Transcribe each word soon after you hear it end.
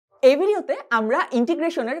এই ভিডিওতে আমরা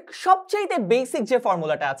ইন্টিগ্রেশনের সবচেয়ে বেসিক যে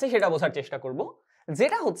ফর্মুলাটা আছে সেটা বোঝার চেষ্টা করব,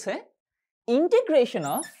 যেটা হচ্ছে integration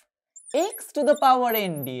of x to the power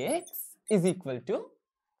n dx is equal to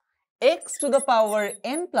x to the power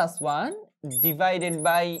n plus 1 divided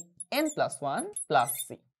by n plus 1 plus c।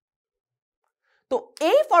 তো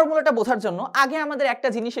এই ফর্মুলাটা বোঝার জন্য আগে আমাদের একটা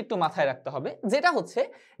জিনিস একটু মাথায় রাখতে হবে, যেটা হচ্ছে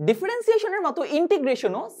ডিফারেন্সিয়েশনের মতো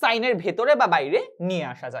ইন্টিগ্রেশনও সাইনের ভেতরে বা বাইরে নিয়ে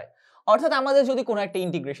আসা যায়। অর্থাৎ আমাদের যদি কোনো একটা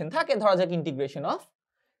ইন্টিগ্রেশন থাকে, ধরা যাক ইন্টিগ্রেশন অফ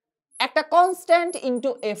একটা constant into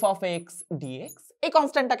f of x dx, এই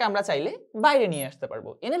কনস্ট্যান্টটাকে আমরা চাইলে বাইরে নিয়ে আসতে পারবো,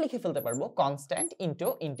 এনে লিখে ফেলতে পারবো constant into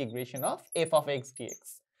integration of f of x dx।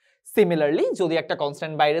 Similarly যদি একটা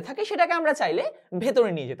কনস্ট্যান্ট বাইরে থাকে সেটাকে আমরা চাইলে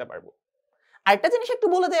ভেতরে নিয়ে যেতে পারবো। আরেকটা জিনিস একটু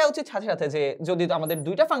বলে দেওয়া উচিত সাথে সাথে, যে যদি আমাদের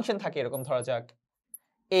দুইটা ফাংশন থাকে এরকম, ধরা যাক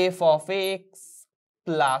f of x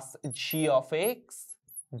plus g of x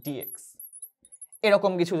dx,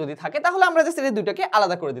 এরকম কিছু যদি থাকে তাহলে আমরা জাস্ট এই দুটোকে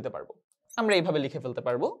আলাদা করে দিতে পারবো। আমরা এইভাবে লিখে ফেলতে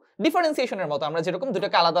পারবো ডিফারেন্সিয়েশনের মতো। আমরা যেরকম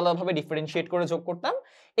দুটোকে আলাদা আলাদাভাবে ডিফারেন্সিয়েট করে যোগ করতাম,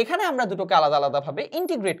 এখানে আমরা দুটোকে আলাদা আলাদাভাবে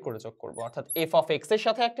ইন্টিগ্রেট করে যোগ করব। অর্থাৎ f of x এর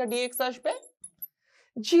সাথে একটা dx আসবে,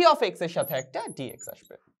 g of x এর সাথে একটা dx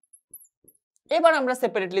আসবে। এবার আমরা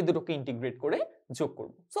সেপারেটলি দুটোকে ইন্টিগ্রেট করে যোগ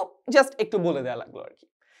করব। সো জাস্ট একটু বলে দেওয়া লাগলো আর কি।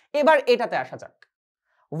 এবার এটাতে আসা যাক।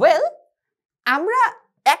 ওয়েল, আমরা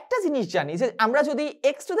একটা জিনিস জানি যে আমরা যদি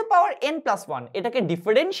x to the power n plus 1 এটাকে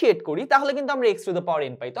ডিফারেন্সিয়েট করি তাহলে কিন্তু আমরা x to the power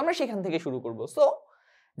n পাই। তো আমরা সেখান থেকে শুরু করব। So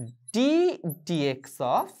d dx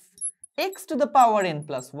of x to the power n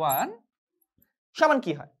plus 1 সমান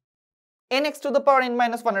কি হয়? nx to the power n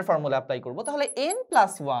minus 1 এর ফর্মুলা অ্যাপ্লাই করব। তাহলে n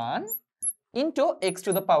plus 1 into x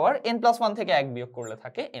to the power n plus 1 থেকে 1 বিয়োগ করলে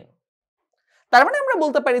থাকে n। তার মানে আমরা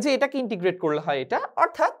বলতে পারি যে এটাকে ইন্টিগ্রেট করলে হয় এটা,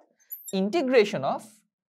 অর্থাৎ integration of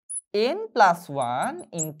n plus 1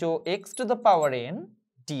 into x to the power n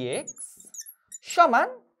dx সমান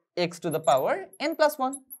x to the power n plus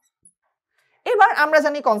 1। এবার আমরা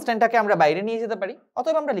জানি কনস্ট্যান্টটাকে আমরা বাইরে নিয়ে যেতে পারি,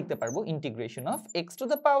 অতএব আমরা লিখতে পারবো integration of x to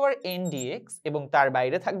the power n dx এবং তার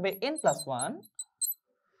বাইরে থাকবে n প্লাস 1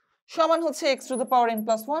 সমান হচ্ছে x to the power n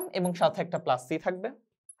plus 1 এবং সাথে একটা প্লাস c থাকবে।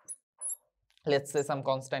 Let's say some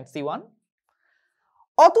constant c1।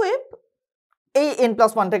 অতএব এই n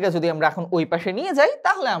প্লাস 1 টাকে যদি আমরা এখন ওই পাশে নিয়ে যাই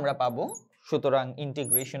তাহলে আমরা পাবো, সুতরাং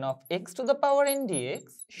integration of x to the power n dx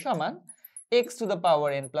সমান x to the power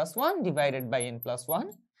n plus 1 divided by n plus 1।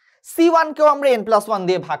 c1 কেও আমরা n প্লাস 1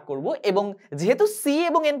 দিয়ে ভাগ করব, এবং যেহেতু c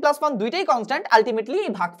এবং n প্লাস 1 দুইটাই কনস্ট্যান্ট, আলটিমেটলি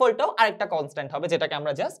এই ভাগফলটাও আরেকটা কনস্ট্যান্ট হবে, যেটাকে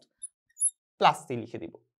আমরা জাস্ট প্লাস c লিখে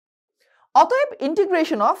দিব। অতএব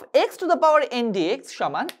integration of x to the power n dx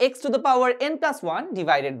সমান x to the power n plus 1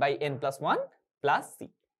 divided by n plus 1 plus c।